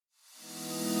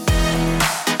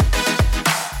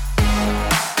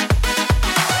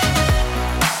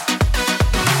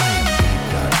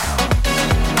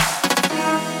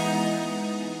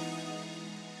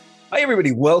Hi,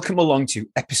 everybody. Welcome along to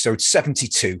episode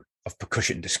 72 of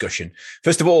Percussion Discussion.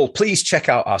 First of all, please check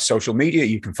out our social media.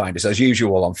 You can find us as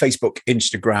usual on Facebook,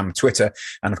 Instagram, Twitter,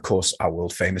 and of course, our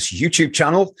world famous YouTube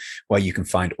channel, where you can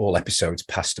find all episodes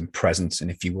past and present.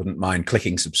 And if you wouldn't mind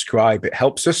clicking subscribe, it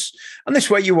helps us. And this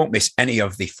way you won't miss any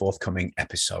of the forthcoming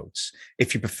episodes.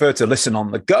 If you prefer to listen on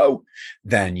the go,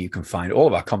 then you can find all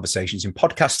of our conversations in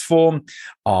podcast form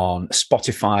on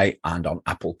Spotify and on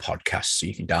Apple Podcasts. So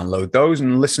you can download those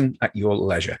and listen at your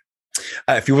leisure.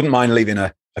 If you wouldn't mind leaving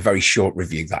a very short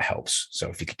review, that helps. So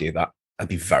if you could do that, I'd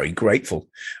be very grateful.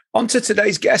 On to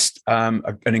today's guest, an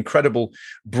incredible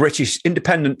British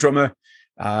independent drummer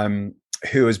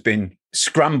who has been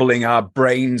scrambling our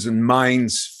brains and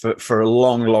minds for a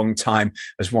long, long time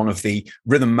as one of the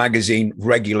Rhythm Magazine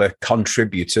regular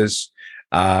contributors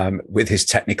with his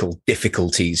Technical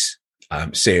Difficulties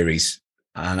series.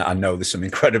 And I know there's some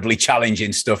incredibly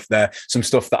challenging stuff there, some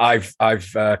stuff that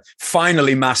I've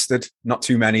finally mastered, not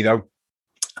too many though.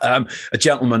 A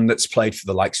gentleman that's played for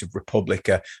the likes of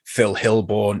Republica, Phil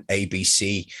Hilborn,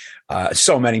 ABC,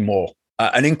 so many more.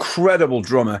 An incredible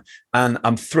drummer, and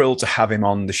I'm thrilled to have him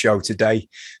on the show today.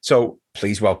 So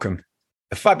please welcome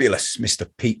the fabulous Mr.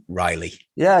 Pete Riley.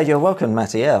 Yeah, you're welcome,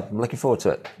 Matty. Yeah, I'm looking forward to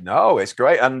it. No, it's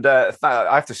great. And I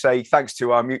have to say thanks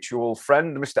to our mutual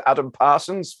friend, Mr. Adam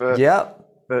Parsons, for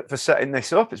setting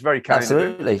this up. It's very kind.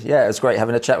 Absolutely. Yeah, it was great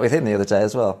having a chat with him the other day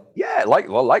as well. Yeah,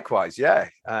 likewise. Yeah.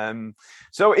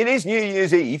 So it is New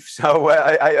Year's Eve, so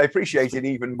I appreciate it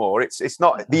even more. It's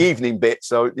not the evening bit,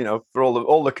 so for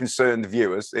all the concerned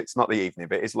viewers, it's not the evening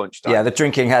bit. It's lunchtime. Yeah, the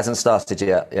drinking hasn't started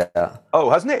yet. Yeah. Oh,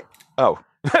 hasn't it? Oh.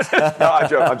 No,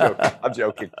 I'm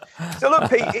joking. So look,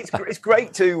 Pete, it's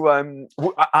great to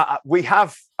we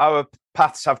have our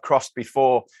paths have crossed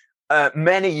before.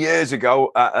 Many years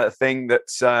ago, a thing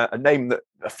that's a name that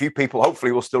a few people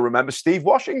hopefully will still remember, Steve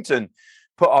Washington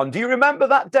put on. Do you remember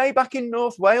that day back in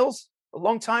North Wales a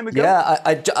long time ago? Yeah,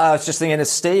 I was just thinking of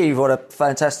Steve, what a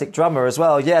fantastic drummer as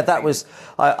well. Yeah, that was,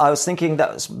 I was thinking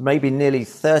that was maybe nearly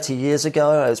 30 years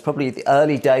ago. It was probably the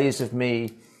early days of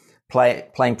me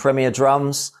playing Premier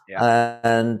drums. Yeah.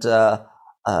 And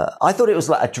I thought it was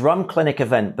like a drum clinic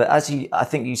event, but I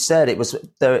think you said it was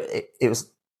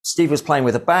Steve was playing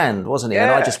with a band, wasn't he? Yeah.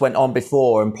 And I just went on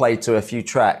before and played to a few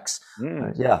tracks.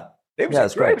 It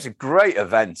was great. It was a great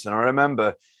event, and I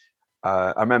remember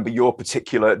your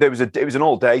particular. It was an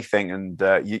all day thing, and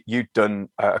you'd done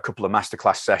a couple of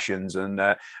masterclass sessions, and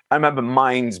I remember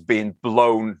mine's being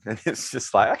blown, and it's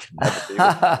just like I can never do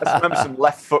this. I remember some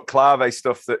left foot clave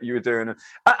stuff that you were doing,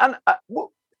 and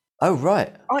oh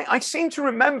right, I seem to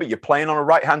remember you playing on a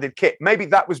right-handed kit. Maybe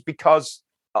that was because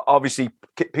obviously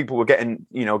people were getting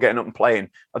up and playing.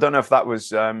 I don't know if that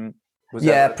was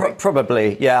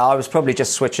probably. Yeah, I was probably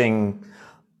just switching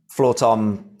floor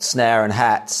tom, snare and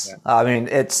hats. Yeah. I mean,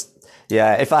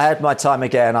 if I had my time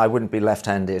again, I wouldn't be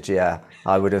left-handed. Yeah,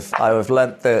 I would have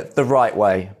learnt the right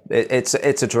way. It's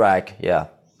a drag. Yeah.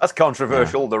 That's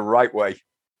controversial, the right way.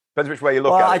 Depends which way you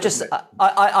look at it.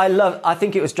 I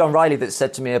think it was John Riley that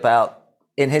said to me about,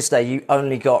 in his day, you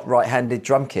only got right-handed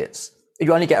drum kits.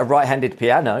 You only get a right-handed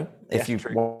piano if you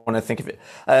want to think of it.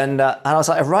 And I was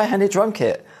like, a right-handed drum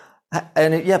kit?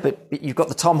 And but you've got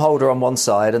the tom holder on one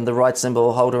side and the ride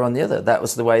cymbal holder on the other. That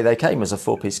was the way they came, as a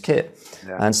 4-piece kit.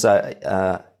 Yeah. And so,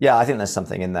 I think there's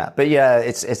something in that. But yeah,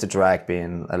 it's a drag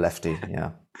being a lefty,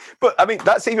 yeah. But I mean,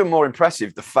 that's even more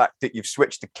impressive, the fact that you've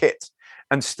switched the kit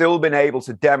and still been able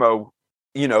to demo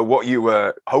what you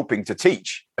were hoping to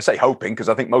teach. I say hoping because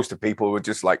I think most of people were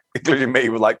just like, including me,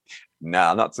 were like,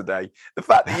 nah, not today. The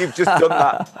fact that you've just done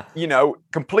that,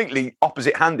 completely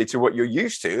opposite-handed to what you're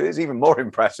used to is even more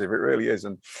impressive. It really is.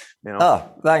 And Oh,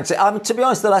 thanks. To be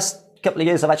honest, the last couple of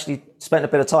years, I've actually spent a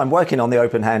bit of time working on the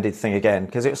open-handed thing again,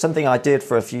 because it was something I did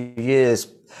for a few years.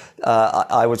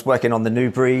 I was working on the New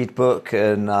Breed book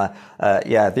and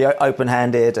the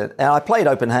open-handed, and I played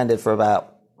open-handed for about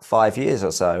 5 years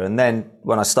or so. And then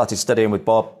when I started studying with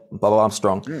Bob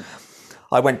Armstrong,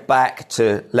 I went back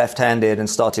to left-handed and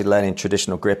started learning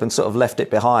traditional grip and sort of left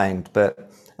it behind. But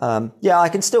I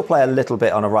can still play a little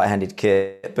bit on a right-handed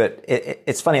kit, but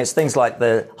it's funny. It's things like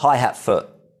the hi-hat foot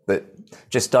that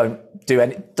just don't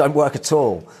work at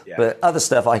all. Yeah. But other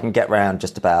stuff I can get around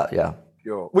just about, yeah.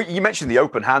 Sure. Well, you mentioned the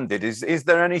open-handed. Is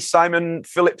there any Simon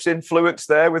Phillips influence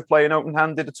there with playing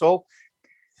open-handed at all?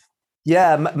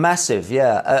 Yeah, massive.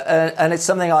 Yeah. And it's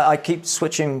something I keep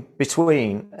switching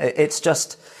between. It's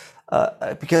just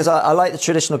because I like the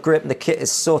traditional grip, and the kit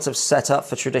is sort of set up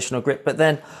for traditional grip. But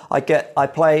then I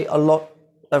play a lot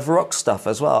of rock stuff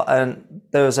as well. And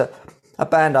there was a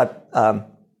band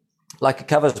like a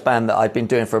covers band that I'd been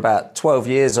doing for about 12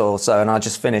 years or so, and I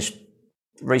just finished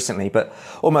recently, but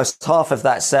almost half of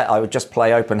that set I would just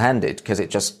play open-handed because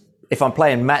if I'm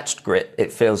playing matched grit,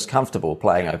 it feels comfortable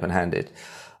playing open-handed.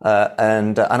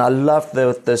 And I love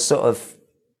the sort of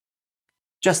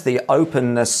just the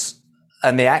openness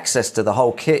and the access to the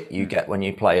whole kit you get when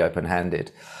you play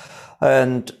open-handed.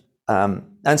 And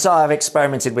so I've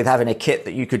experimented with having a kit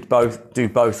that you could do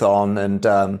both on,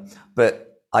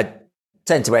 but I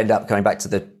tend to end up going back to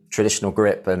the traditional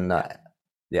grip and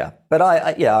but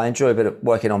I enjoy a bit of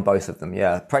working on both of them.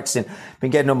 Practicing,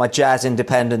 been getting on my jazz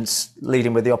independence,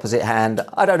 leading with the opposite hand.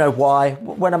 I don't know why.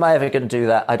 When am I ever going to do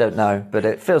that? I don't know, but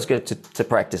it feels good to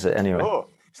practice it anyway. Oh,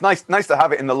 it's nice to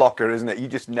have it in the locker, isn't it? You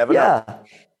just never know.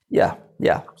 Yeah,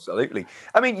 absolutely.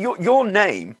 I mean, your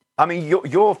name. I mean,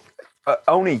 you're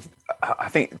only, I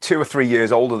think, 2 or 3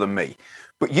 years older than me,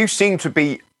 but you seem to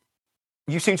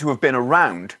have been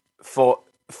around for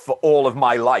all of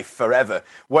my life, forever.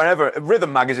 Wherever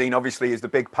Rhythm Magazine obviously is the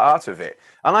big part of it,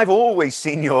 and I've always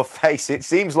seen your face. It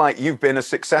seems like you've been a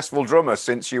successful drummer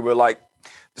since you were like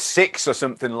 6 or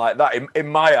something like that. In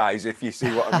my eyes, if you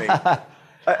see what I mean.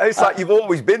 It's like you've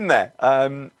always been there.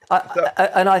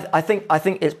 I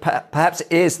think it perhaps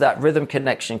is that rhythm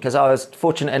connection, because I was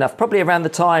fortunate enough, probably around the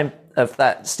time of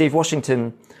that Steve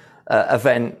Washington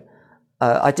event,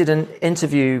 I did an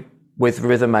interview with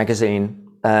Rhythm Magazine,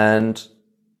 and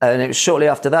it was shortly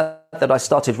after that I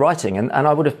started writing, and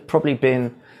I would have probably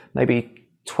been maybe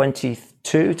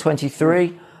 22,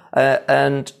 23,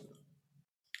 and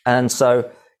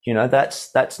so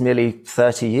that's nearly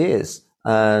 30 years.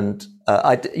 And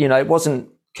it wasn't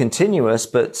continuous,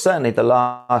 but certainly the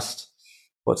last,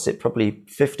 probably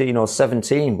 15 or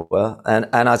 17 were. And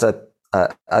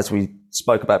as we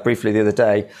spoke about briefly the other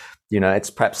day, it's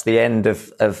perhaps the end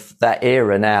of that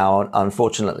era now,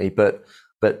 unfortunately. But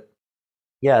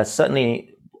yeah,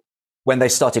 certainly when they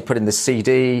started putting the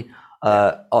CD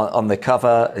on the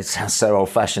cover, it sounds so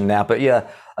old-fashioned now, but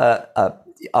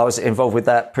I was involved with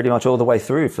that pretty much all the way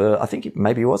through for, I think it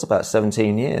was about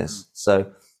 17 years.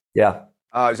 So, yeah.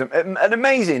 It's an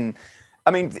amazing,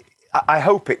 I mean, I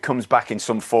hope it comes back in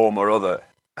some form or other,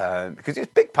 because it's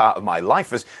a big part of my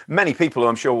life. As many people who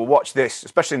I'm sure will watch this,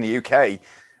 especially in the UK,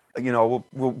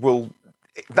 will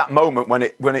that moment when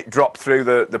it dropped through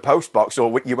the post box,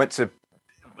 or you went to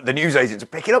the newsagent to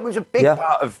pick it up, was a big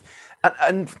part of,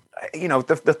 and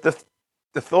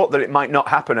the thought that it might not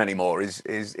happen anymore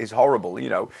is horrible,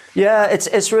 Yeah,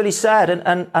 it's really sad,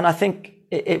 and I think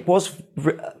it was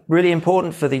really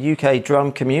important for the UK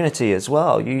drum community as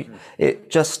well.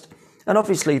 And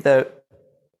obviously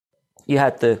you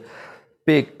had the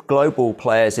big global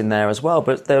players in there as well,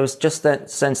 but there was just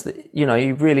that sense that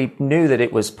you really knew that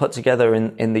it was put together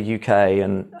in the UK,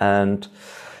 and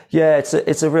yeah,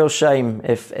 it's a real shame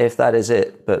if that is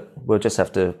it, but we'll just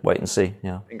have to wait and see.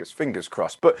 Yeah, fingers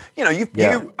crossed. But you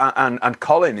and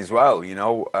Colin as well.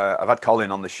 I've had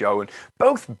Colin on the show, and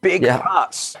both big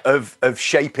parts of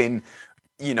shaping,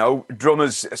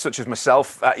 drummers such as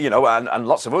myself, and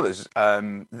lots of others.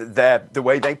 The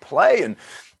way they play,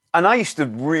 and I used to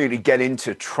really get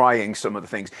into trying some of the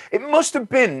things. It must have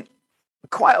been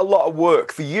quite a lot of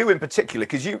work for you in particular,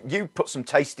 because you put some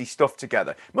tasty stuff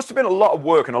together. It must have been a lot of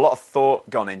work and a lot of thought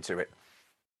gone into it.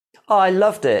 Oh, I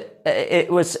loved it.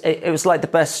 It was like the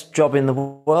best job in the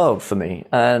world for me.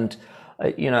 And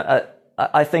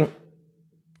I think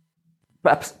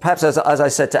perhaps as I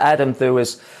said to Adam, there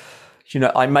was,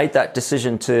 I made that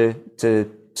decision to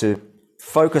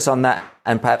focus on that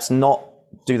and perhaps not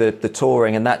do the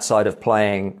touring and that side of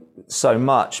playing so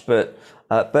much, but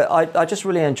I just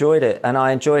really enjoyed it, and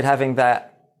I enjoyed having that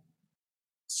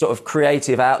sort of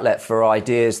creative outlet for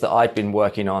ideas that I'd been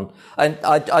working on. And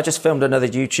I just filmed another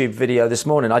YouTube video this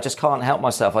morning. I just can't help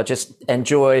myself. I just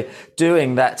enjoy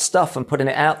doing that stuff and putting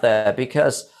it out there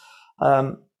because,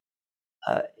 I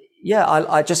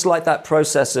just like that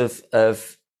process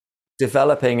of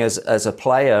developing as a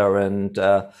player, and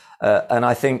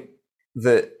I think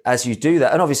that as you do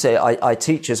that, and obviously I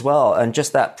teach as well, and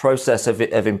just that process of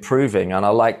improving, and I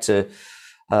like to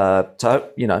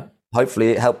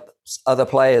hopefully it helps other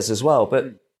players as well.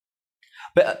 But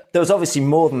there was obviously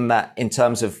more than that in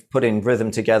terms of putting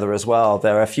rhythm together as well.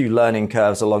 There are a few learning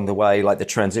curves along the way, like the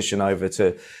transition over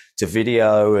to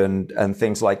video and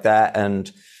things like that,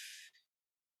 and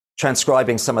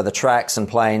transcribing some of the tracks and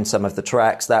playing some of the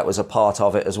tracks. That was a part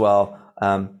of it as well.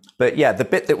 But yeah, the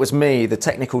bit that was me, the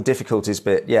technical difficulties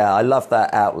bit, I love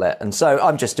that outlet. And so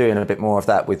I'm just doing a bit more of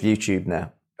that with YouTube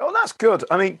now. Oh, that's good.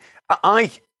 I mean,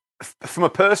 from a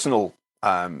personal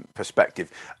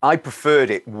perspective, I preferred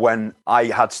it when I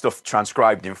had stuff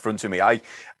transcribed in front of me.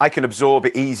 I can absorb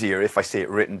it easier if I see it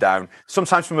written down.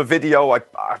 Sometimes from a video,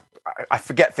 I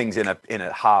forget things in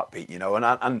a heartbeat, you know,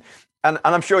 and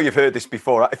I'm sure you've heard this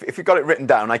before. If you've got it written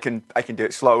down, I can do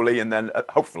it slowly, and then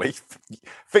hopefully,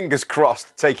 fingers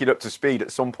crossed, take it up to speed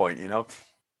at some point, you know.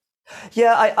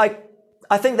 Yeah,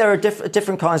 I think there are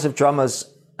different kinds of drummers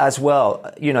as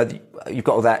well. You know, you've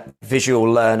got all that visual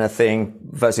learner thing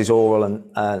versus oral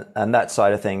and that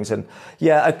side of things. And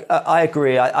yeah, I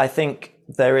agree. I think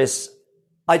there is.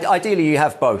 Ideally, you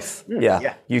have both.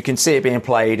 Yeah, you can see it being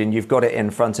played, and you've got it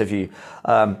in front of you.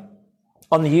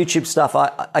 On the YouTube stuff,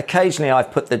 occasionally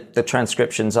I've put the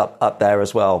transcriptions up there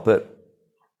as well,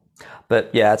 but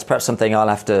yeah, it's perhaps something I'll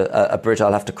have to a bridge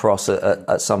I'll have to cross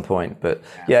at some point. But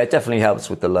yeah, it definitely helps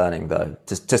with the learning though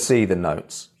to see the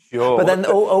notes. Sure. But then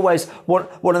always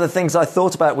one of the things I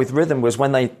thought about with rhythm was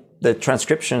when the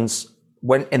transcriptions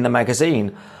went in the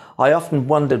magazine, I often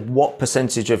wondered what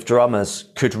percentage of drummers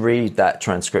could read that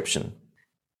transcription.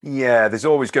 Yeah, there's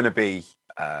always going to be,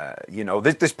 you know,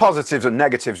 there's positives and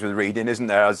negatives with reading, isn't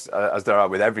there, as there are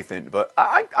with everything. But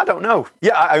I don't know.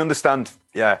 Yeah, I understand.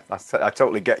 Yeah, I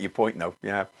totally get your point, though.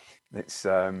 Yeah, it's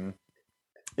sort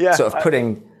of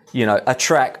putting, you know, a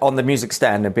track on the music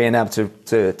stand and being able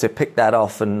to pick that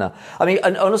off. And I mean,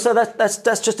 and also that's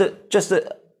just a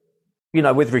you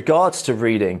know, with regards to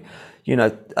reading, you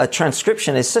know, a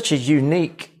transcription is such a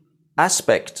unique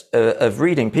aspect of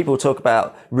reading. People talk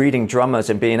about reading drummers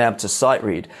and being able to sight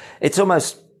read. It's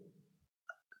almost,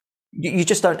 you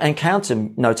just don't encounter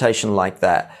notation like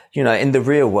that, you know, in the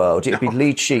real world. It'd be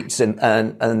lead sheets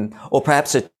and or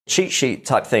perhaps a cheat sheet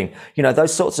type thing. You know,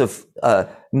 those sorts of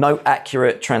note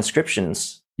accurate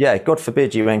transcriptions. Yeah, God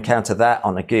forbid you encounter that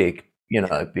on a gig, you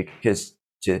know, because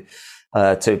to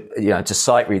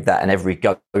sight read that and every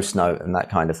ghost note and that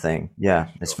kind of thing. Yeah,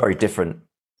 it's very different.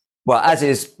 Well, as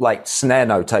is like snare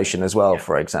notation as well,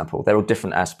 for example. They're all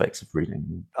different aspects of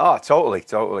reading. Oh, totally.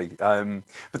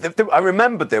 But I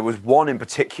remember there was one in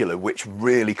particular which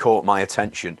really caught my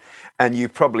attention, and you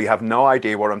probably have no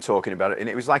idea what I'm talking about. And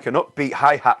it was like an upbeat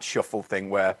hi-hat shuffle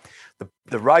thing where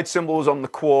the ride cymbal was on the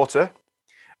quarter,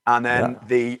 and then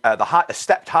the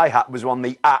stepped hi-hat was on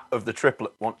the at of the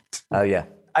triplet one. Oh, yeah.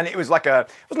 And it was like it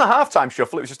wasn't a halftime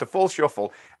shuffle, it was just a full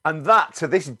shuffle. And that, to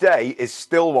this day, is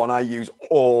still one I use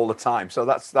all the time. So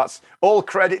that's all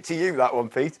credit to you, that one,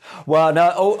 Pete. Well,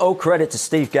 no, all credit to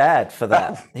Steve Gadd for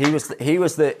that. He was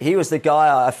the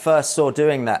guy I first saw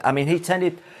doing that. I mean, he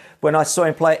tended, when I saw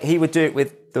him play, he would do it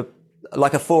with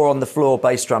like a 4 on the floor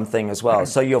bass drum thing as well.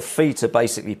 So your feet are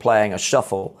basically playing a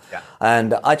shuffle. Yeah.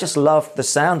 And I just loved the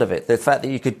sound of it. The fact that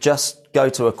you could just go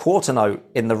to a quarter note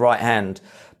in the right hand,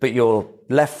 but your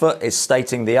left foot is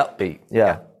stating the upbeat.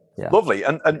 Yeah. Lovely.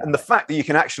 And the fact that you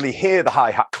can actually hear the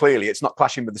hi-hat clearly, it's not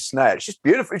clashing with the snare. It's just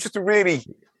beautiful. It's just a really,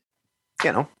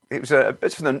 you know, it was a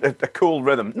cool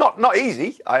rhythm. Not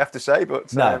easy, I have to say,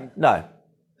 but... No.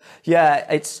 Yeah,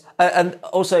 it's... and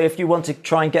also, if you want to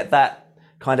try and get that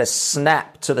kind of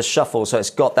snap to the shuffle, so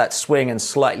it's got that swing and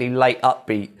slightly late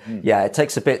upbeat, it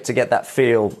takes a bit to get that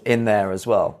feel in there as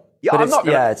well. Yeah, but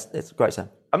it's a great sound.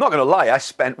 I'm not going to lie, I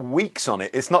spent weeks on it.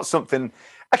 It's not something...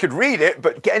 I could read it,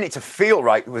 but getting it to feel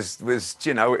right was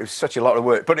you know, it was such a lot of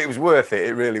work, but it was worth it.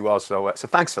 It really was. So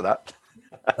thanks for that.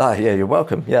 Yeah, you're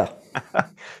welcome. Yeah.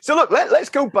 So look, let's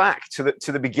go back to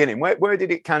the beginning. Where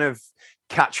did it kind of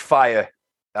catch fire?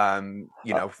 You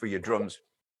know, for your drums.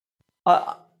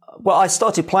 Well, I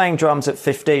started playing drums at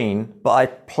 15, but I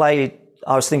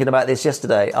was thinking about this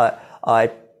yesterday.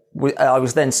 I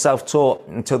was then self-taught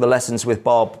until the lessons with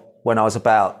Bob when I was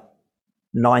about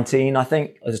 19, I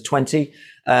think. I was 20.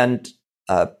 And,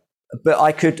 but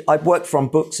I worked from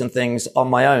books and things on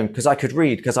my own because I could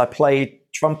read, because I played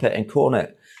trumpet and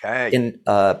cornet from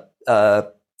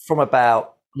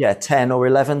about, 10 or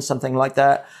 11, something like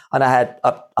that. And I had,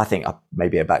 I think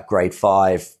maybe about grade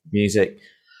 5 music.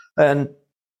 And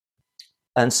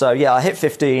so, I hit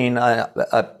 15.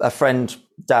 A friend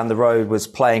down the road was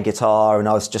playing guitar, and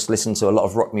I was just listening to a lot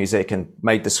of rock music and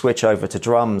made the switch over to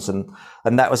drums, and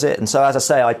that was it. And so, as I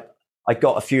say, I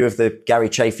got a few of the Gary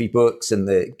Chaffee books and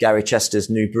the Gary Chester's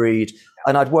New Breed,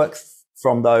 and I'd work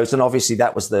from those. And obviously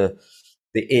that was the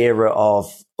era of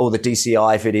all the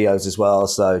DCI videos as well.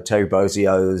 So Terry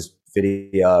Bozzio's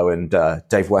video and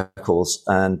Dave Weckls,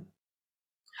 and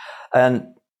I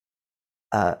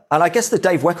guess the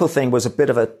Dave Weckl thing was a bit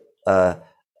of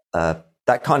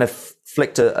that kind of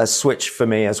flicked a switch for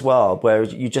me as well, where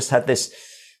you just had this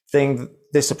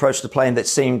approach to playing that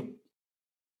seemed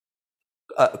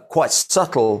quite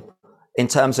subtle in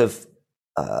terms of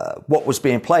what was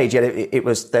being played. Yet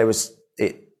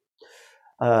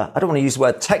I don't want to use the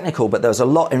word technical, but there was a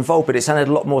lot involved, but it sounded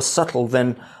a lot more subtle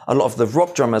than a lot of the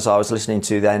rock drummers I was listening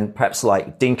to then. Perhaps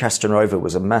like Dean Castanova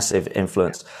was a massive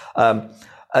influence. And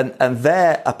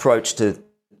their approach to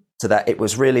that, it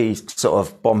was really sort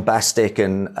of bombastic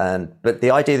but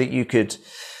the idea that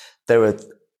there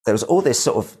was all this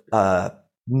sort of,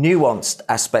 nuanced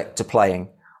aspect to playing.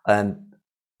 And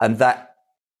that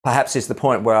perhaps is the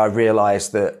point where I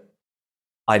realized that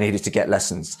I needed to get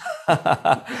lessons.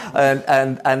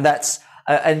 and that's,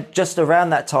 and just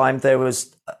around that time, there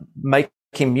was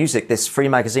Making Music, this free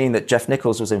magazine that Jeff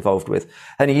Nichols was involved with.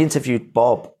 And he interviewed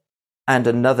Bob and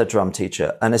another drum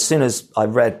teacher. And as soon as I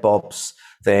read Bob's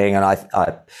thing, and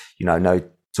I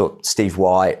taught Steve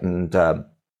White and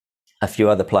a few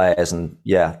other players, and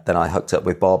then I hooked up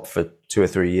with Bob for 2 or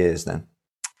 3 years then.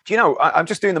 Do you know, I'm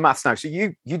just doing the maths now. So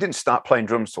you didn't start playing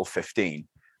drums till 15.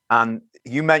 And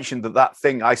you mentioned that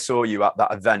thing I saw you at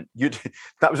that event,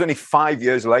 that was only 5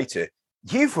 years later.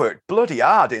 You've worked bloody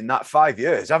hard in that 5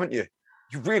 years, haven't you?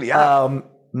 You really have.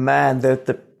 Man,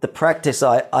 the practice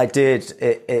I did,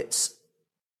 it's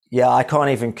I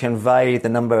can't even convey the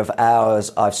number of hours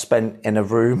I've spent in a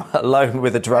room alone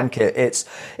with a drum kit. It's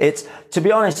to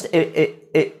be honest, up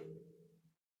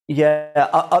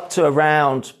to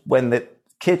around when the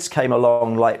kids came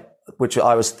along, like, which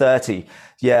I was 30.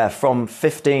 Yeah. From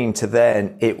 15 to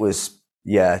then, it was,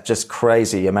 just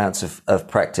crazy amounts of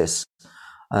practice.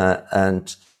 I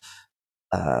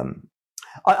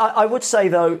would say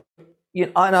though,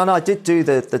 I did do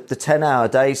the 10-hour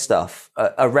day stuff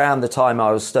around the time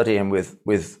I was studying with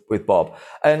Bob,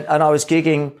 and I was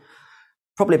gigging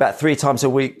probably about 3 times a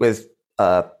week with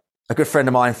a good friend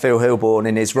of mine, Phil Hilborn,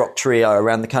 in his rock trio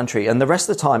around the country, and the rest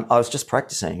of the time I was just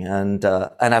practicing and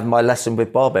having my lesson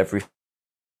with Bob every.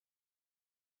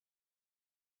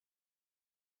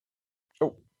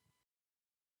 Oh.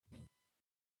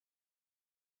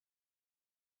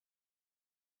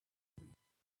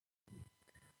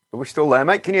 Are we still there,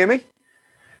 mate? Can you hear me?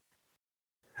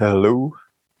 Hello?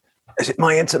 Is it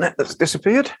my internet that's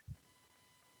disappeared?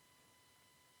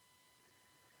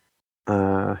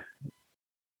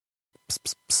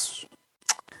 Let's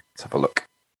have a look.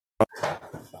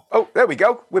 Oh, there we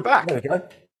go. We're back. There we go.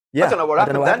 Yeah. I don't know what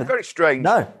happened then. Very strange.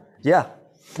 No. Yeah.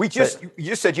 You just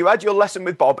said you had your lesson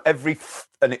with Bob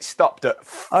and it stopped at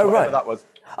right. That was.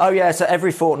 Oh yeah. So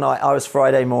every fortnight I was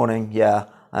Friday morning. Yeah.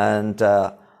 And,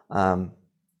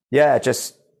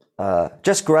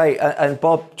 just great. And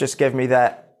Bob just gave me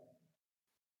that,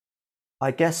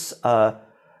 I guess,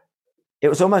 it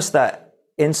was almost that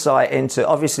insight into,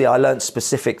 obviously I learned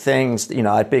specific things,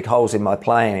 I had big holes in my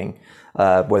playing,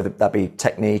 whether that be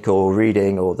technique or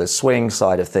reading or the swing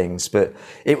side of things. But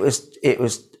it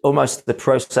was almost the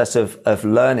process of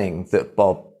learning that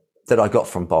I got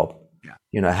from Bob,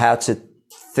 how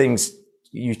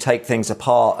you take things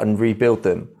apart and rebuild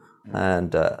them.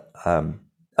 And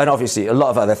obviously a lot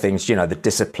of other things, the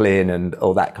discipline and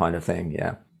all that kind of thing.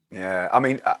 Yeah. Yeah. I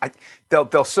mean,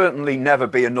 there'll certainly never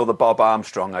be another Bob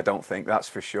Armstrong. I don't think, that's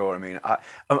for sure. I mean,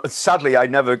 sadly, I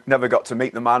never got to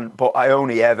meet the man, but I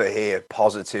only ever hear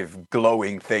positive,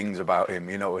 glowing things about him,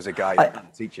 as a guy and a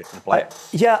teacher and player.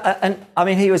 And I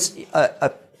mean, he was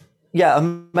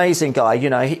amazing guy.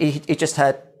 He just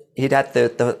he'd had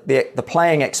the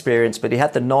playing experience, but he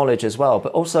had the knowledge as well.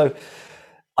 But also,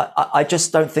 I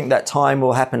just don't think that time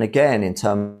will happen again in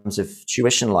terms of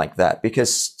tuition like that,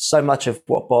 because so much of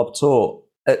what Bob taught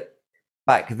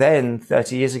back then,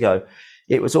 30 years ago,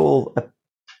 it was all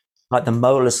like the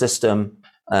molar system,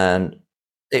 and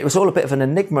it was all a bit of an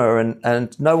enigma,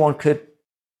 and no one could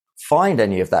find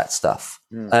any of that stuff.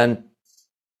 And,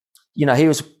 he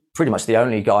was pretty much the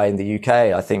only guy in the UK,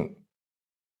 I think,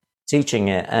 teaching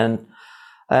it. And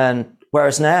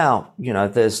whereas now,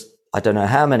 there's, I don't know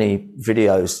how many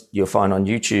videos you'll find on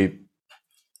YouTube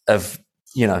of,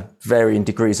 varying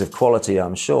degrees of quality,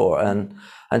 I'm sure. And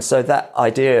so that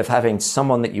idea of having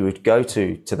someone that you would go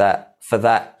to that, for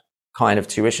that kind of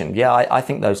tuition. Yeah. I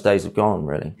think those days have gone,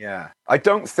 really. Yeah. I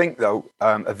don't think though,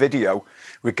 a video,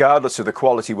 regardless of the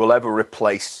quality, will ever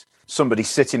replace somebody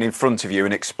sitting in front of you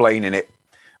and explaining it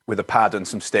with a pad and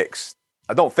some sticks.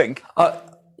 I don't think.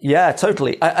 Yeah,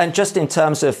 totally. And just in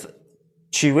terms of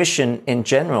tuition in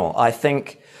general, I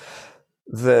think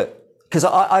that, because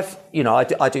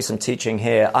I do some teaching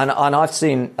here, and I've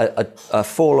seen a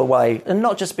fall away, and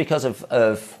not just because of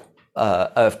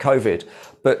COVID,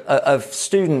 but of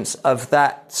students of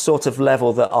that sort of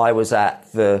level that I was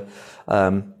at, the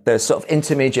sort of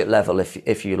intermediate level,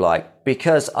 if you like,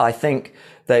 because I think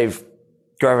they've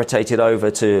gravitated over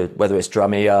to whether it's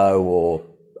Drumeo or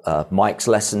Mike's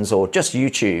lessons or just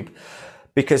YouTube,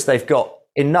 because they've got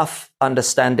enough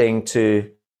understanding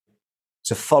to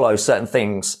follow certain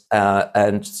things,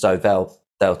 and so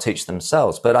they'll teach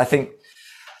themselves. But I think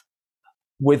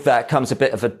with that comes a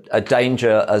bit of a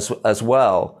danger as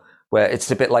well, where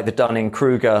it's a bit like the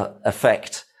Dunning-Kruger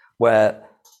effect, where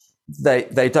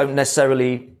they don't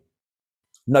necessarily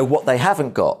know what they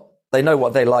haven't got. They know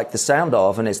what they like the sound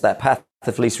of, and it's that path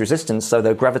of least resistance, so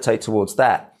they'll gravitate towards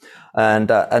that.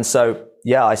 And so,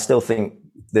 yeah, I still think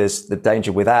there's the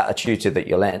danger without a tutor that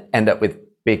you'll end up with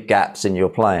big gaps in your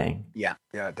playing. Yeah,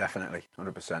 definitely,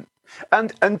 100%.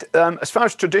 And as far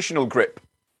as traditional grip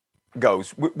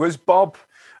goes, was Bob?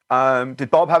 Did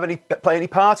Bob play any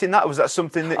part in that? Or was that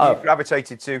something that you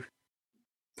gravitated to?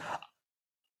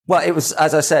 Well, it was,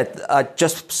 as I said, I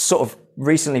just sort of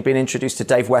recently been introduced to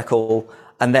Dave Weckl,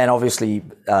 and then obviously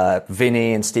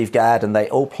Vinny and Steve Gadd, and they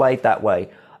all played that way.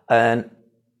 And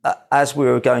as we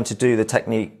were going to do the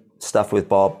technique stuff with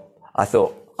Bob, I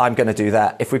thought, I'm going to do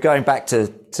that. If we're going back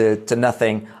to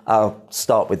nothing, I'll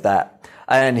start with that.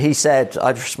 And he said,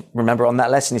 I just remember on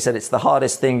that lesson, he said, it's the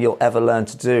hardest thing you'll ever learn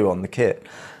to do on the kit.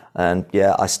 And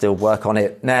yeah, I still work on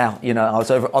it now. You know, I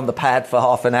was over on the pad for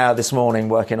half an hour this morning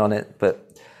working on it,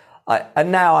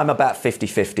 and now I'm about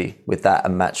 50-50 with that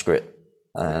and match grip.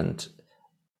 And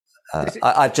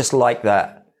I just like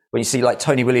that. When you see like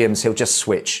Tony Williams, he'll just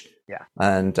switch. Yeah.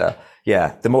 And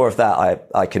the more of that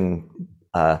I can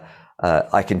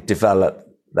develop,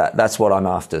 that's what I'm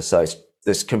after. So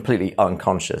it's completely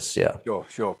unconscious. Yeah.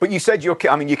 Sure. But you said you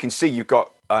can see you've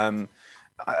got,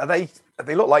 they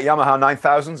look like Yamaha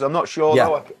 9000s. I'm not sure.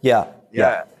 Yeah.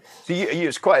 So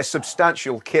it's quite a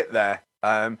substantial kit there.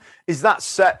 Is that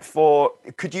set for?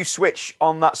 Could you switch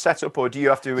on that setup, or do you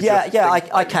have to adjust?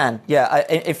 I can. Yeah,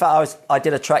 in fact, I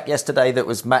did a track yesterday that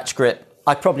was match grip.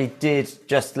 I probably did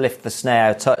just lift the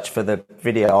snare a touch for the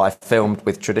video I filmed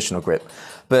with traditional grip,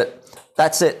 but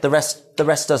that's it. The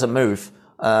rest doesn't move.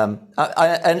 And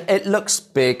it looks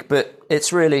big, but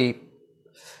it's really,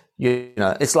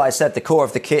 it's like I said, the core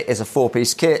of the kit is a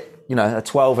 4-piece kit. A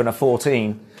 12 and a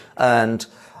 14, and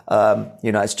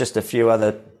it's just a few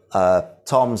other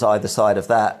toms either side of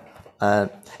that.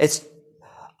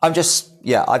 I've just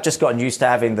gotten used to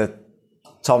having the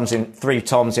three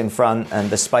toms in front and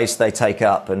the space they take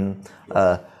up, and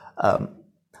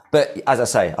but as I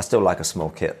say, I still like a small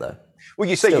kit though. Well,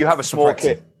 you say you have a small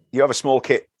kit. You have a small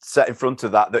kit set in front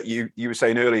of that you were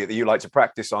saying earlier that you like to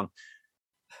practice on.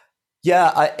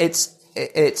 Yeah, it's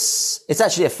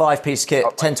actually a 5-piece kit,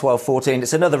 10, 12, 14.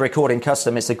 It's another recording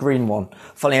custom. It's a green one.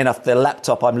 Funnily enough, the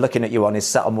laptop I'm looking at you on is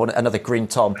set on another green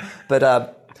tom.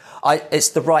 But it's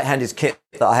the right-handed kit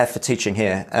that I have for teaching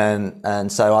here,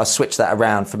 and so I'll switch that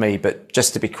around for me. But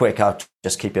just to be quick, I'll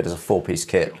just keep it as a 4-piece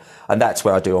kit, and that's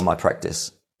where I do all my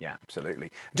practice. Yeah,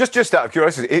 absolutely. Just out of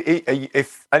curiosity,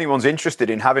 if anyone's interested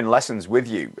in having lessons with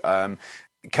you,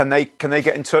 can they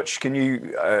get in touch? Can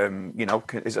you,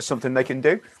 is that something they can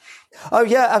do? Oh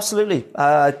yeah, absolutely.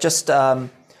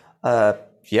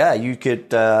 You could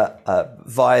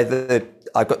via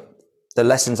I've got the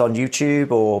lessons on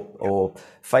YouTube or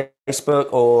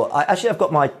Facebook, or I've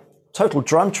got my Total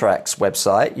Drum Tracks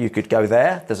website. You could go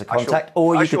there. There's a contact,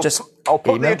 I'll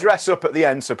put the address up at the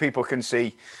end so people can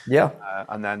see. Yeah,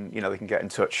 and then they can get in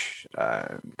touch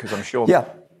because I'm sure.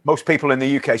 Most people in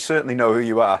the UK certainly know who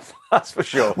you are. That's for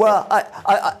sure. Well,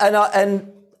 I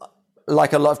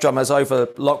like a lot of drummers over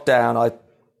lockdown, I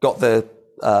got the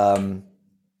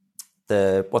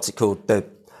what's it called, the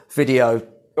video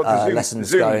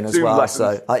lessons going as well.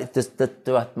 Lessons. So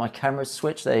do my camera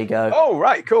switch? There you go. Oh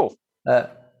right, cool. Have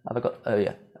I got? Oh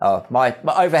yeah. Oh, my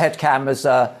overhead cameras.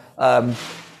 The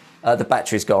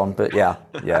battery's gone, but yeah.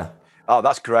 Oh,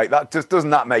 that's great. Doesn't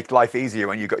that make life easier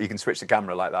when you can switch the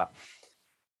camera like that?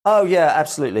 Oh yeah,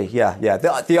 absolutely. Yeah.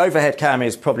 The overhead camera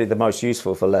is probably the most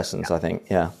useful for lessons, I think.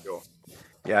 Yeah. Sure.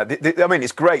 Yeah.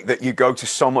 It's great that you go to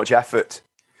so much effort,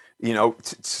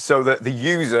 so that the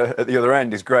user at the other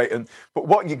end is great. But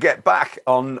what you get back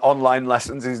on online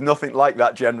lessons is nothing like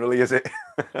that generally, is it?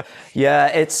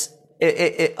 Yeah,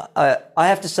 I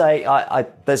have to say,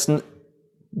 there's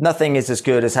nothing is as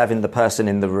good as having the person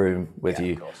in the room with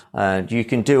you, and you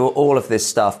can do all of this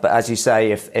stuff. But as you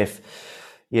say, if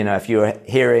you're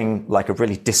hearing like a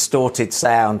really distorted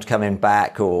sound coming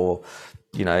back, or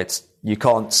you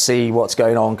can't see what's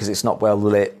going on because it's not well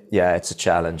lit. Yeah, it's a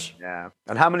challenge. Yeah.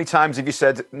 And how many times have you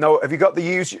said no? Have you got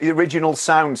the original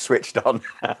sound switched on?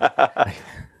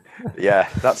 Yeah,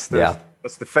 that's the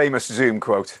famous Zoom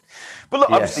quote. But look,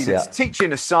 obviously,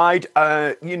 teaching aside,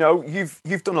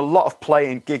 you've done a lot of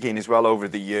playing, gigging as well over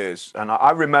the years. And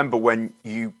I remember when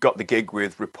you got the gig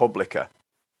with Republica.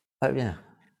 Oh yeah,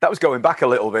 that was going back a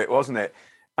little bit, wasn't it?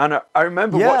 And I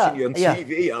remember watching you on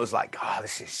TV, and I was like, "Oh,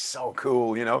 this is so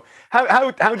cool!" You know,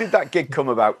 how did that gig come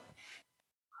about?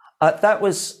 That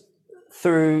was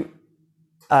through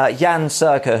Jan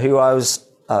Serker, who I was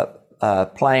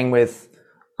playing with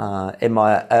in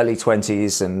my early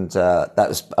 20s, and that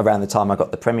was around the time I got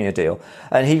the Premier deal.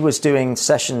 And he was doing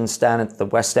sessions down at the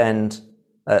West End,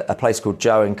 a place called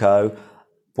Joe and Co,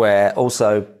 where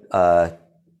also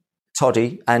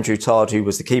Andrew Todd, who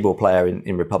was the keyboard player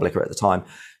in Republica at the time,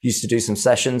 used to do some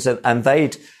sessions, and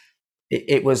they'd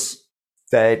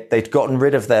gotten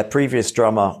rid of their previous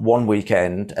drummer one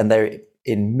weekend, and they're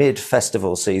in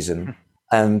mid-festival season,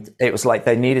 and it was like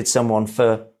they needed someone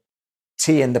for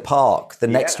Tea in the Park the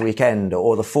next weekend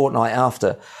or the fortnight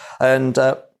after. And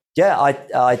I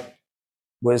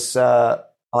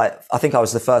think I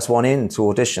was the first one in to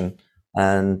audition,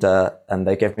 and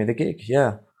they gave me the gig.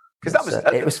 Yeah, because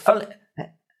it was fun.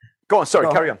 Go on,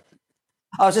 sorry, carry on.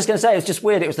 I was just going to say, it was just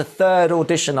weird. It was the third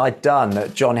audition I'd done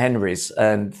at John Henry's,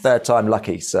 and third time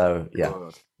lucky. So yeah.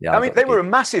 I mean, they were a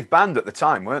massive band at the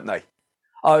time, weren't they?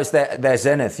 Oh, it was their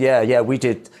zenith. Yeah. We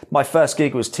did. My first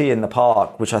gig was Tea in the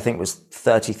Park, which I think was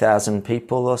 30,000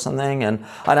 people or something, and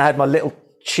I had my little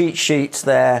cheat sheets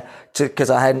there because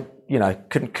I hadn't,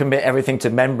 couldn't commit everything to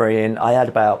memory, and I had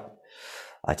about,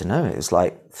 I don't know, it was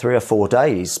like 3 or 4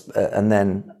 days, and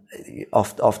then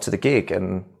off to the gig,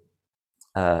 and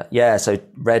so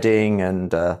Reading,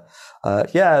 and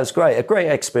it was great, a great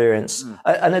experience,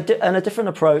 and a different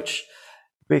approach,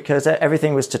 because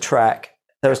everything was to track.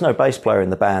 There was no bass player in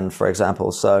the band, for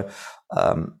example, so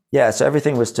so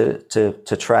everything was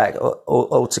to track,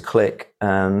 all to click,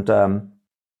 and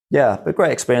but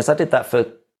great experience. I did that for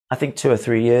I think 2 or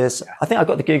 3 years. I think I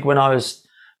got the gig when I was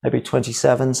maybe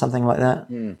 27, something like that.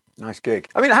 Nice gig.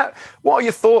 I mean, what are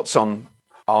your thoughts on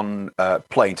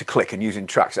playing to click and using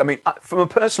tracks? I mean, from a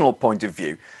personal point of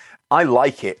view, I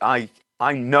like it. I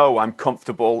know I'm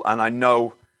comfortable, and I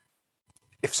know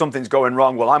if something's going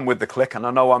wrong, well, I'm with the click, and I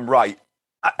know I'm right.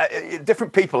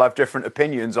 Different people have different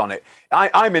opinions on it.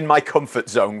 I'm in my comfort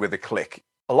zone with a click.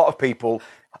 A lot of people,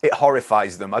 it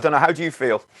horrifies them. I don't know. How do you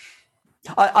feel?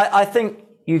 I think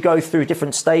you go through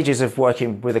different stages of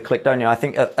working with a click, don't you? I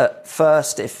think at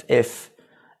first, if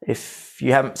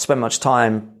you haven't spent much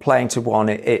time playing to one,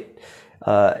 it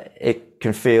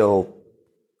can feel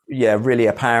really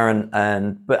apparent,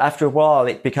 but after a while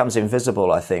it becomes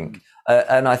invisible, I think.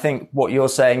 And I think what you're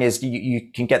saying is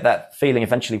you can get that feeling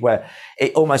eventually where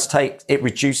it almost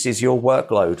reduces your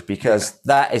workload, because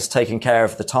that is taking care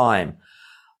of the time.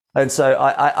 And so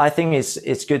I think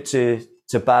it's good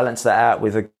to balance that out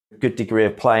with a good degree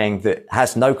of playing that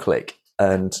has no click,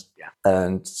 and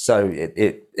so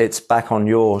it's back on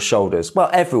your shoulders. Well,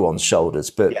 everyone's shoulders,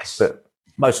 but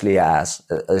mostly as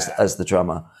the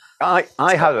drummer. I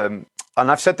had and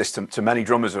I've said this to many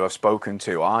drummers who I've spoken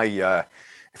to.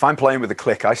 If I'm playing with a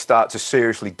click, I start to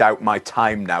seriously doubt my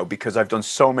time now, because I've done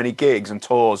so many gigs and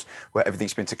tours where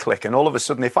everything's been to click, and all of a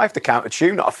sudden, if I have to count a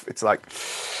tune off, it's like,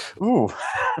 ooh,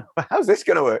 how's this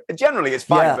going to work? And generally, it's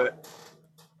fine. But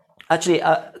actually,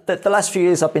 the last few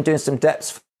years, I've been doing some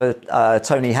depths for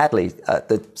Tony Hadley at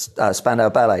the Spandau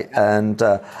Ballet, and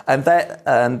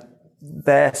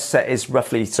their set is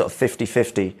roughly sort of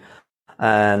 50-50,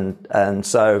 and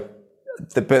so.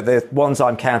 But the ones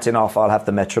I'm counting off, I'll have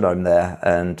the metronome there,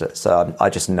 and so I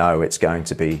just know it's going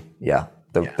to be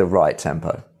the right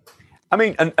tempo. I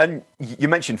mean, and you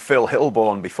mentioned Phil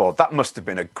Hilborn before. That must have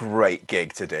been a great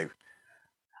gig to do.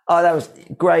 Oh, that was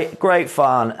great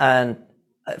fun, and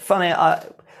funny. I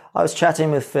was chatting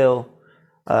with Phil.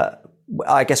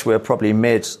 I guess we were probably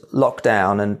mid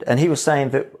lockdown, and he was saying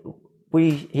that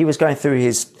he was going through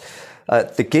his.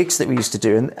 The gigs that we used to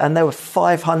do, and there were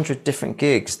 500 different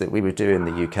gigs that we would do in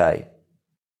the UK.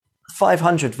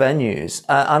 500 venues,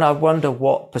 and I wonder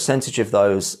what percentage of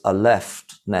those are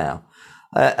left now.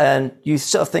 And you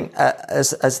sort of think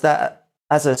as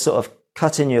a sort of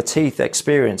cut in your teeth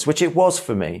experience, which it was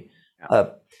for me.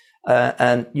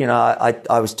 And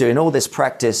I was doing all this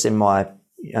practice in my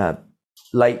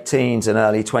late teens and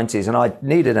early 20s, and I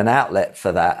needed an outlet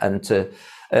for that,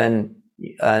 and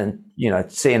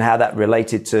seeing how that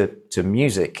related to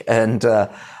music, and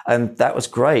that was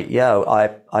great.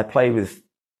 I played with,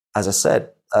 as I said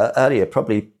earlier,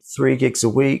 probably 3 gigs a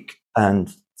week,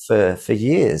 and for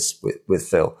years with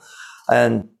Phil,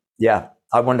 and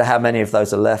I wonder how many of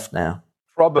those are left now.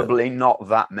 Probably not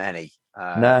that many.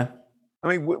 No, I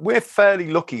mean, we're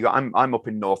fairly lucky. I'm up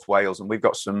in North Wales, and we've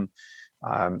got some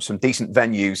decent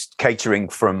venues catering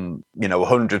from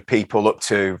 100 people up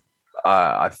to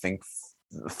I think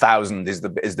 1,000 is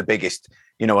the biggest,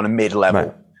 on a mid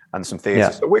level. and some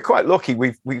theatres. So we're quite lucky.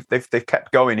 They've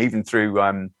kept going even through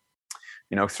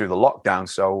through the lockdown.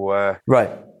 So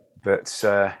right. But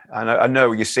I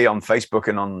know you see on Facebook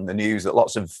and on the news that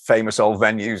lots of famous old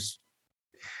venues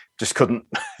just couldn't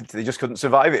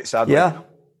survive it, sadly.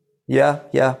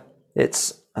 Yeah.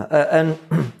 It's and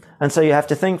so you have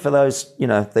to think for those,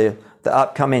 the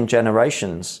upcoming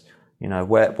generations,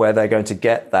 where they're going to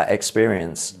get that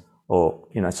experience, or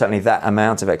certainly that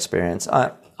amount of experience.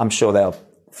 I'm sure they'll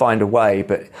find a way,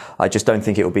 but I just don't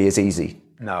think it will be as easy.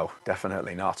 No,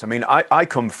 definitely not. I mean, I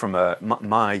come from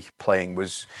my playing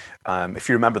was, if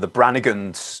you remember the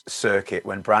Brannigan's circuit,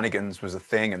 when Brannigan's was a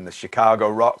thing, and the Chicago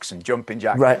Rocks and Jumping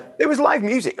Jack. Right. There was live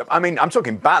music. I mean, I'm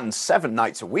talking bands 7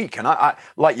 nights a week. And I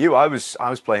like you, I was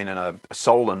playing in a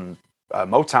soul and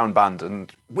Motown band,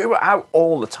 and we were out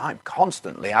all the time,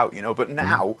 constantly out, But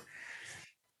now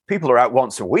people are out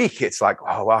once a week. It's like,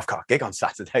 oh, well, I've got a gig on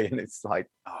Saturday. And it's like,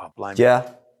 oh, blimey.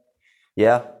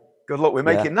 Yeah. Good luck with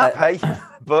making that pay,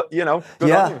 but good on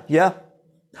you. Yeah.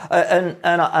 And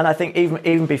I think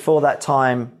even before that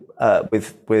time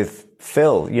with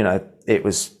Phil, it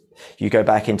was, you go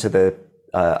back into the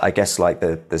I guess like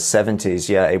the 70s.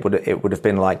 Yeah, it would have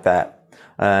been like that.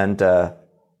 And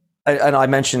I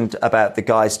mentioned about the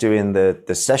guys doing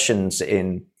the sessions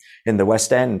in the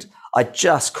West End. I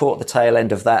just caught the tail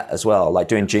end of that as well, like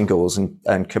doing jingles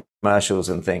and commercials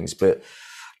and things, but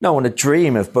no one would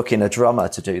dream of booking a drummer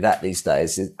to do that these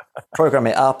days. Program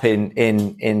it up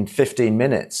in 15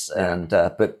 minutes. And,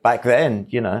 but back then,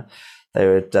 they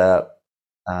would,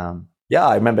 I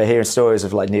remember hearing stories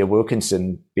of like Neil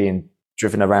Wilkinson being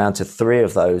driven around to 3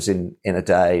 of those in a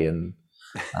day. And,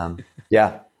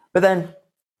 but then,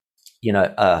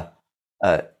 the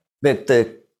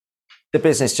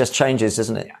business just changes,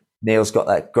 doesn't it? Yeah. Neil's got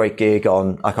that great gig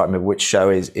on, I can't remember which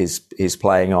show is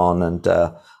playing on. And,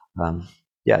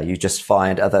 you just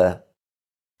find other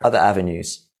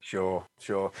avenues. Sure.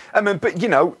 I mean, but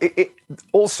it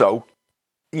also,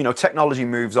 technology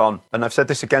moves on, and I've said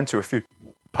this again to a few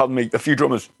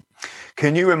drummers.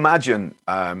 Can you imagine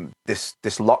this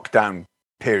lockdown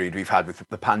period we've had with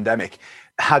the pandemic?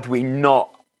 Had we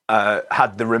not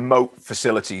had the remote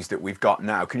facilities that we've got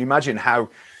now, can you imagine how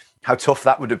tough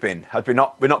that would have been? Had we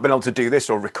not been able to do this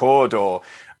or record or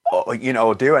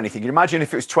do anything? You imagine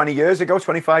if it was 20 years ago,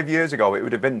 25 years ago, it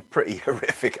would have been pretty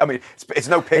horrific. I mean, it's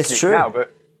no picnic now,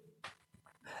 but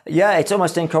yeah, it's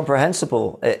almost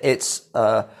incomprehensible.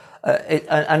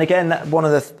 And again, one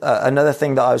of the another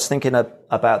thing that I was thinking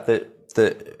about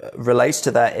that relates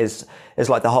to that is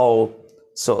like the whole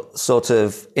sort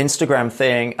of Instagram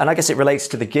thing, and I guess it relates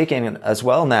to the gigging as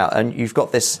well now. And you've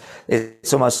got this.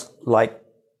 It's almost like,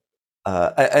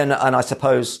 and I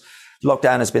suppose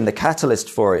lockdown has been the catalyst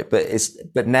for it,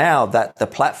 but now that the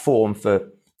platform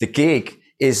for the gig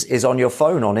is on your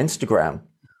phone on Instagram,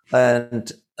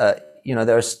 and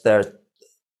there's a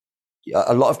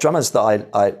lot of drummers that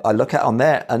I look at on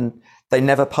there, and they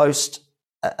never post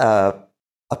a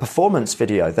performance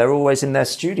video. They're always in their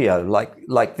studio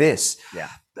like this. Yeah.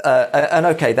 And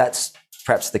okay, that's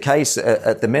perhaps the case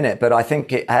at the minute, but I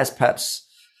think it has perhaps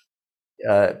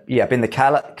been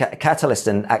the catalyst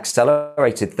and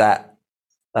accelerated that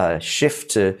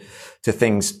shift to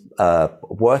things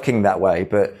working that way.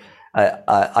 But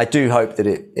I do hope that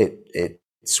it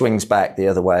swings back the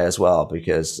other way as well,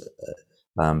 because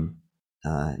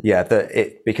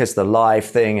because the live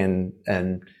thing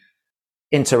and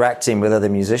interacting with other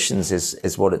musicians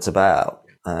is what it's about,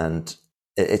 and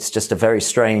it's just a very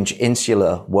strange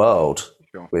insular world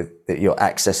that you're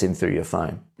accessing through your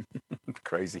phone.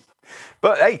 Crazy.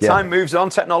 But hey, time moves on,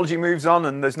 technology moves on,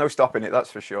 and there's no stopping it,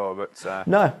 that's for sure. But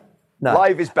no.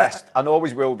 Live is best and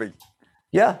always will be.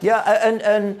 Yeah,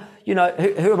 and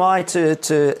who am I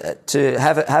to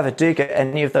have a dig at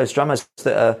any of those drummers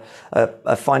that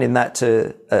are finding that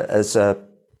as a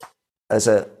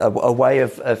way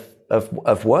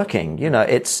of working?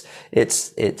 It's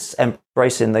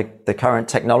embracing the current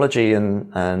technology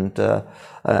and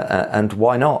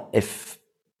why not? If,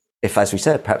 as we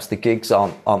said, perhaps the gigs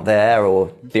aren't there,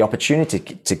 or the opportunity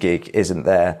to gig isn't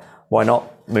there, why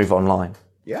not move online?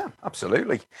 Yeah,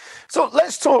 absolutely. So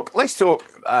let's talk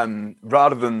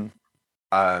rather than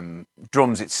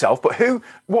drums itself, but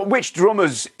which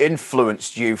drummers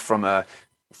influenced you from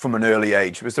an early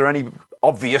age? Was there any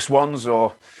obvious ones,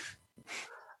 or?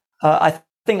 I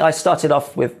think I started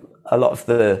off with a lot of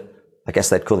I guess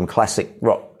they'd call them classic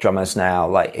rock drummers now,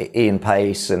 like Ian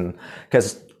Pace, and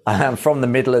because I'm from the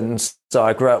Midlands, so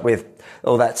I grew up with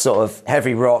all that sort of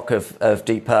heavy rock of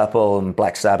Deep Purple and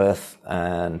Black Sabbath,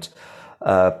 and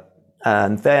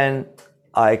then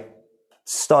I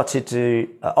started to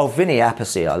Vinny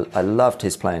Appice. I loved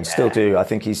his playing, still do. I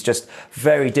think he's just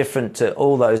very different to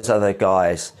all those other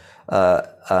guys,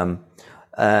 and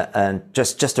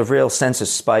just a real sense of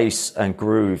space and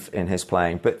groove in his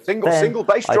playing. But single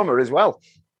bass drummer as well.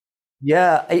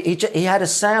 Yeah, he had a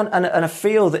sound and a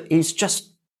feel that he's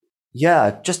just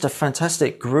a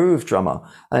fantastic groove drummer,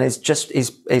 and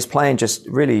his playing just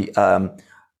really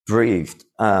breathed.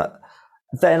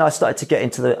 Then I started to get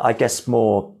into the, I guess,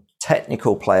 more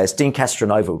technical players. Dean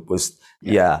Castronova was,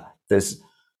 there's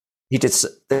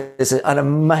an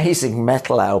amazing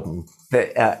metal album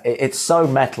that it's so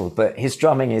metal, but his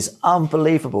drumming is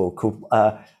unbelievable. Called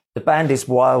the band is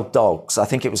Wild Dogs. I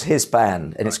think it was his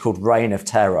band, and it's called Reign of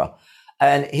Terror.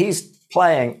 And he's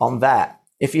playing on that.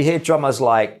 If you hear drummers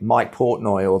like Mike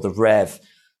Portnoy or the Rev,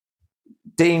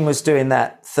 Dean was doing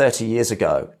that 30 years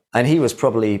ago, and he was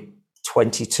probably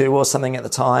 22 or something at the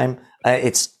time.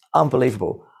 It's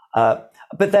unbelievable. But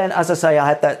then, as I say, I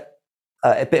had that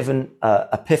a bit of an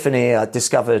epiphany. I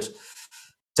discovered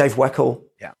Dave Weckl,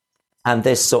 and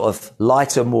this sort of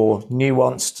lighter, more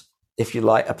nuanced, if you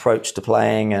like, approach to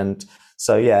playing. And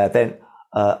so, then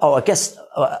I guess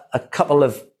a couple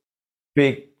of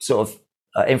big sort of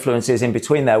influences in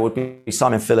between there would be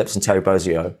Simon Phillips and Terry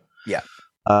Bozzio.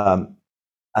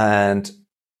 And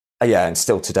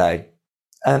still today.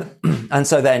 And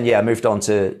so then, moved on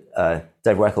to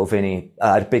Dave Weckl, Vinny.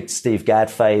 I had a big Steve Gadd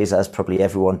phase, as probably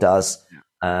everyone does,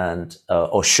 and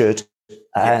or should.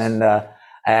 Yes.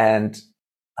 And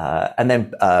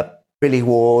then Billy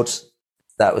Ward.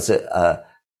 That was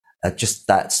just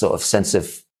that sort of sense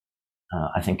of.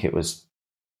 I think it was.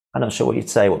 I'm not sure what you'd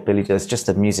say. What Billy does, just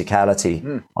the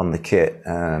musicality on the kit,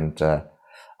 and so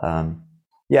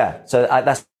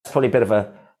that's probably a bit of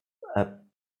a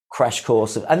crash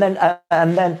course. And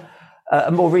then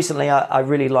more recently, I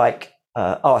really like.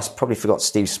 I probably forgot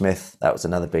Steve Smith. That was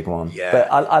another big one. Yeah.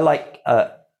 But I like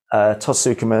Tos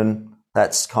Zuckerman.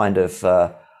 That's kind of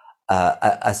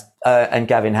and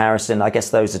Gavin Harrison. I guess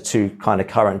those are two kind of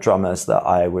current drummers that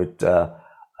I would.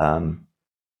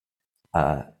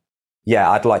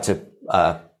 I'd like to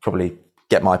probably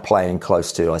get my playing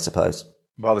close to, I suppose.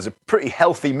 Well, there's a pretty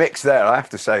healthy mix there, I have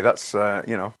to say. That's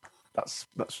that's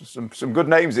some good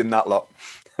names in that lot.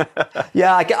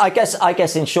 Yeah, I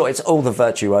guess in short, it's all the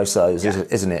virtuosos,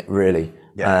 isn't it? Really,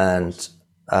 and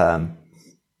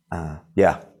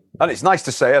And it's nice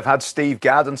to say I've had Steve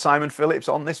Gadd and Simon Phillips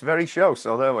on this very show,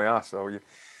 so there we are. So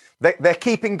they're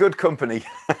keeping good company.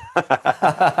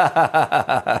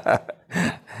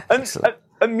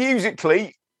 And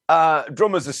musically,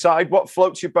 drummers aside, what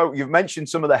floats your boat? You've mentioned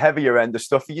some of the heavier end of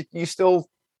stuff. Are you still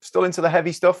into the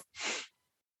heavy stuff?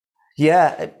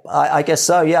 Yeah, I guess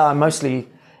so. Yeah, I'm mostly,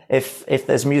 if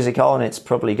there's music on, it's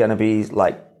probably going to be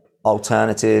like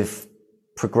alternative,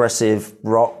 progressive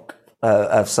rock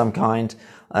of some kind.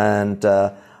 And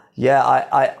I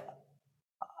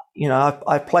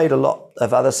played a lot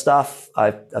of other stuff.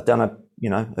 I've done a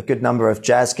good number of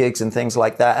jazz gigs and things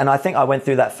like that. And I think I went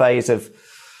through that phase of,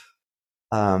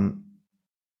 and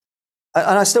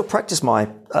I still practice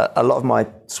a lot of my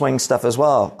swing stuff as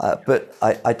well. But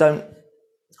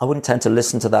I wouldn't tend to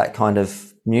listen to that kind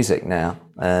of music now.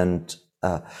 And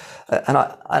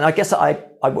I guess I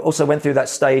also went through that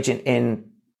stage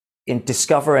in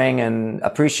discovering and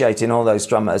appreciating all those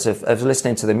drummers of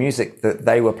listening to the music that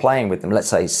they were playing with them. Let's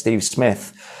say Steve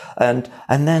Smith. And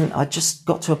then I just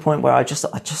got to a point where I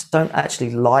just don't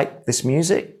actually like this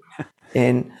music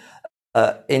in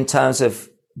terms of,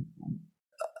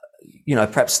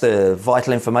 perhaps the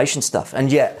vital information stuff.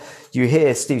 And yet you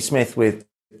hear Steve Smith with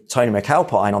Tony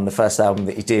McAlpine on the first album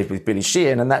that he did with Billy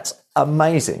Sheehan, and that's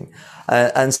amazing.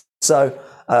 I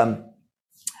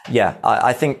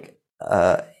think,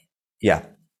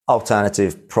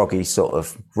 alternative, proggy sort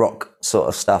of rock sort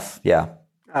of stuff. Yeah.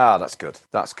 Ah, that's good.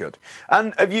 That's good.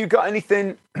 And have you got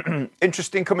anything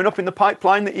interesting coming up in the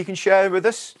pipeline that you can share with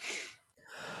us?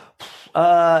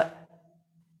 I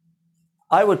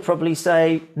would probably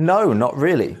say no, not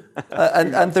really.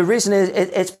 And the reason is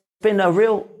it's been a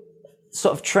real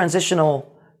sort of transitional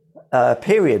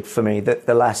period for me that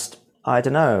the last, I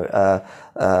don't know,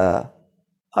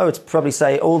 I would probably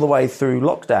say all the way through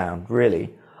lockdown,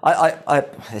 really.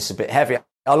 It's a bit heavy.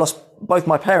 I lost both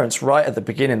my parents right at the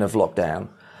beginning of lockdown.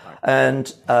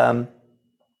 And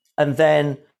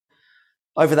then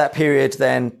over that period,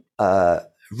 then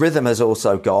rhythm has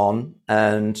also gone,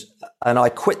 and I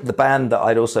quit the band that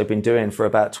I'd also been doing for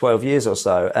about 12 years or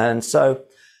so. And so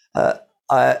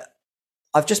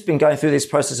I've just been going through this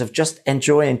process of just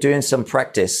enjoying doing some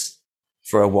practice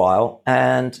for a while,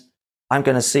 and I'm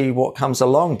going to see what comes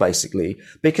along, basically.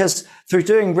 Because through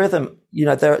doing rhythm,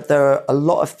 there are a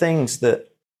lot of things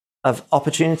of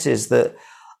opportunities that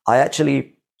I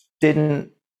actually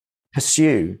didn't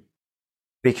pursue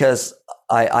because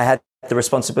I had the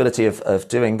responsibility of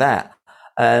doing that.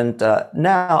 And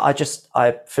now I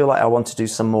feel like I want to do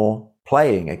some more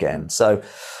playing again. So,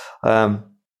 I'm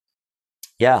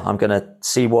going to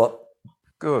see what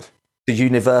the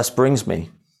universe brings me.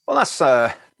 Well, that's,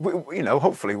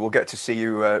 hopefully we'll get to see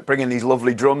you bringing these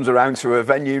lovely drums around to a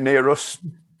venue near us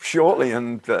shortly.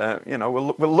 And,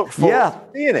 we'll look forward to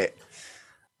seeing it.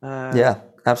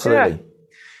 Absolutely. Yeah.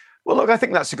 Well, look, I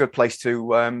think that's a good place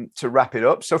to wrap it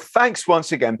up. So thanks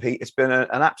once again, Pete. It's been an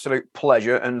absolute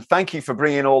pleasure. And thank you for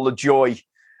bringing all the joy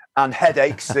and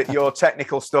headaches that your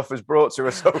technical stuff has brought to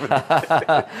us over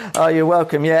the Oh, you're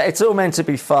welcome. Yeah, it's all meant to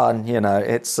be fun.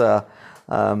 It's, I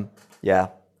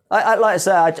like I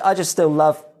say, I just still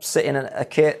love sitting in a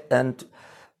kit and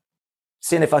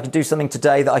seeing if I can do something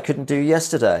today that I couldn't do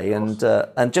yesterday, and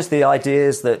just the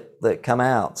ideas that come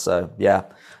out. So,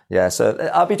 so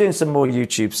I'll be doing some more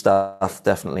YouTube stuff,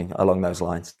 definitely, along those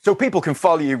lines. So people can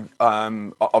follow you,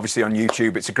 obviously, on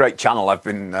YouTube. It's a great channel. I've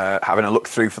been having a look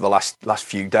through for the last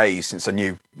few days since I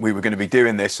knew we were going to be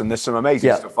doing this, and there's some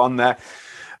amazing stuff on there.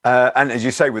 And as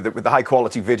you say, with the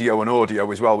high-quality video and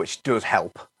audio as well, which does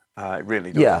help. It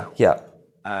really does help.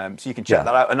 So you can check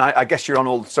that out. And I guess you're on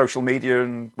all social media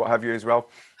and what have you as well.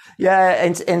 Yeah,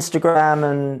 Instagram,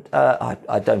 and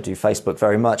I don't do Facebook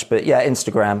very much, but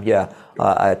Instagram,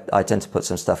 I tend to put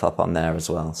some stuff up on there as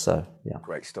well. So,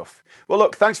 Great stuff. Well,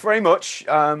 look, thanks very much.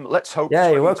 Let's hope.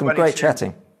 Yeah, you're welcome. Great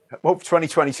chatting. Hope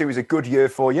 2022 is a good year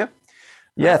for you.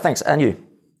 Yeah, thanks. And you.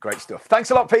 Great stuff.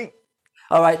 Thanks a lot, Pete.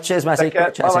 All right. Cheers, Matty.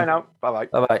 Great chatting. Bye-bye now. Bye-bye.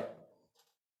 Bye-bye.